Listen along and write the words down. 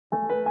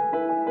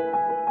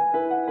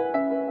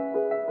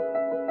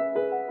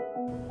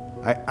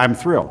I'm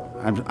thrilled.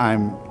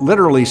 I'm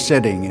literally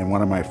sitting in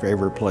one of my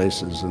favorite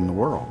places in the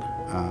world,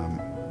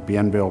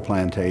 Bienville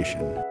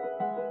Plantation.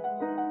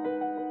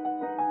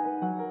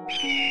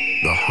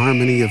 The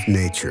harmony of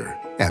nature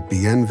at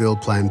Bienville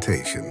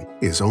Plantation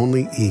is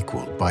only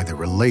equaled by the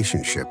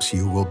relationships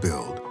you will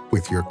build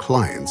with your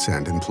clients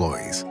and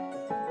employees.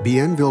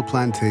 Bienville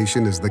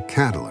Plantation is the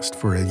catalyst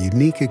for a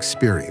unique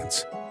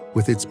experience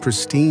with its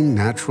pristine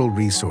natural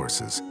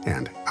resources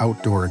and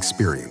outdoor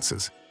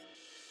experiences.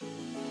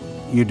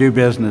 You do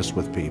business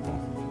with people.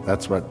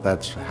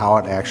 That's how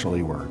it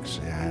actually works.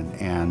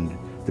 And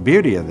the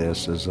beauty of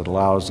this is it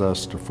allows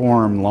us to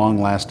form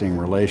long-lasting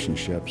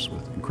relationships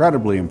with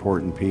incredibly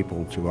important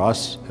people to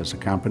us as a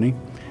company.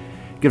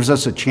 It gives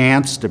us a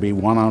chance to be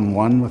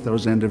one-on-one with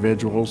those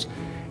individuals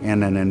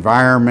in an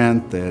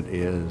environment that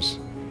is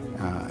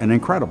an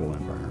incredible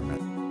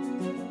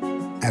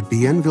environment. At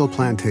Bienville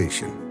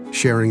Plantation,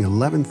 sharing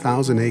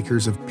 11,000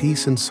 acres of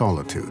peace and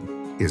solitude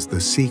is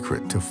the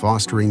secret to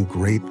fostering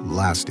great,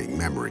 lasting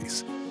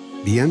memories.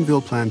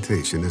 Bienville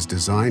Plantation is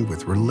designed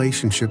with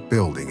relationship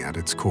building at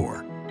its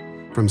core.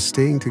 From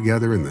staying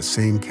together in the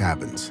same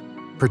cabins,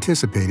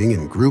 participating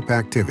in group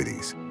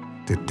activities,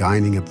 to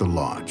dining at the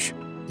lodge,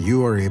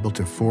 you are able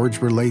to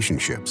forge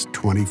relationships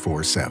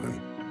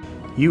 24/7.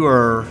 You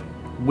are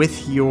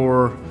with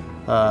your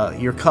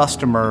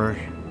customer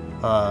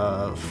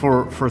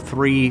for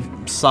 3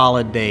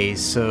 solid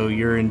days. So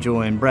you're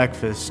enjoying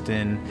breakfast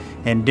and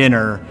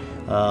dinner,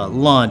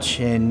 lunch,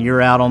 and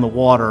you're out on the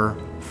water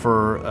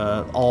for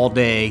all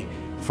day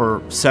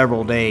for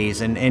several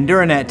days. And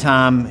during that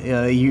time,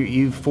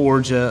 you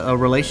forge a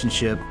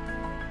relationship.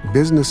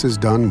 Business is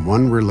done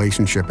one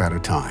relationship at a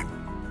time.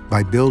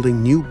 By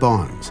building new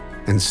bonds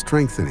and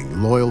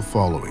strengthening loyal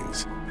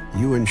followings,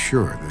 you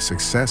ensure the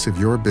success of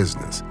your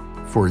business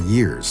for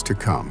years to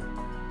come.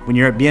 When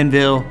you're at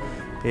Bienville,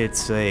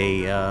 it's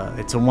a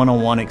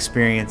one-on-one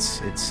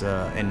experience. It's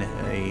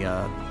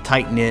a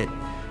tight-knit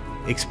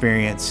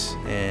experience,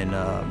 and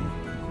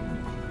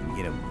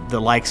the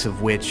likes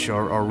of which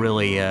are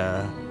really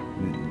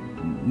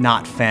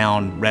not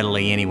found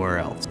readily anywhere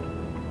else.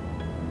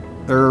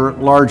 There are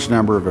a large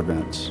number of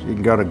events. You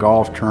can go to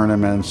golf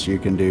tournaments, you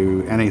can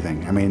do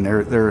anything. I mean,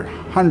 there are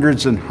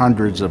hundreds and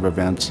hundreds of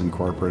events in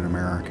corporate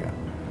America.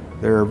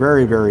 There are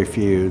very, very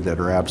few that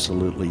are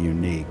absolutely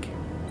unique.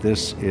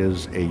 This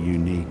is a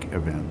unique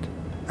event.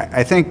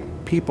 I think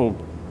people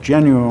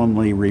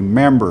genuinely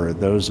remember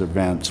those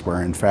events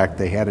where, in fact,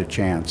 they had a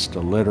chance to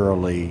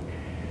literally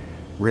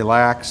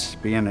relax,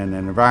 be in an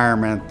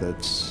environment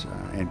that's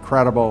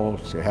incredible,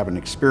 to have an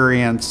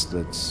experience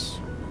that's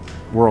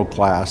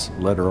world-class,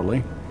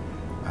 literally.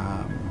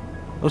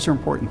 Those are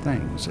important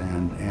things,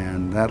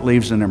 and that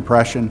leaves an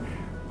impression.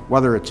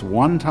 Whether it's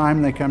one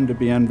time they come to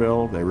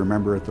Bienville, they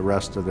remember it the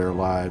rest of their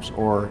lives,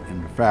 or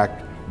in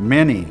fact,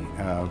 many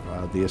of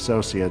the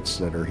associates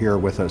that are here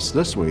with us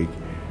this week,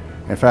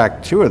 in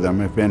fact, 2 of them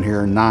have been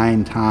here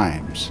 9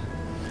 times.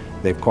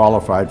 They've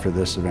qualified for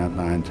this event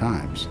 9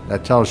 times.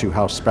 That tells you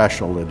how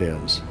special it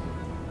is.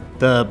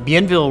 The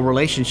Bienville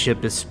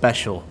relationship is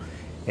special,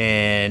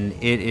 and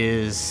it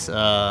is,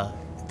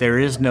 there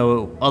is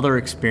no other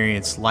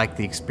experience like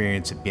the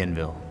experience at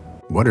Bienville.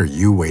 What are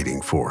you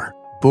waiting for?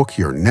 Book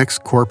your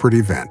next corporate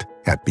event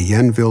at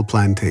Bienville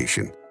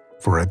Plantation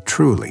for a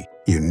truly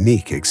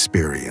unique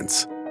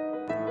experience.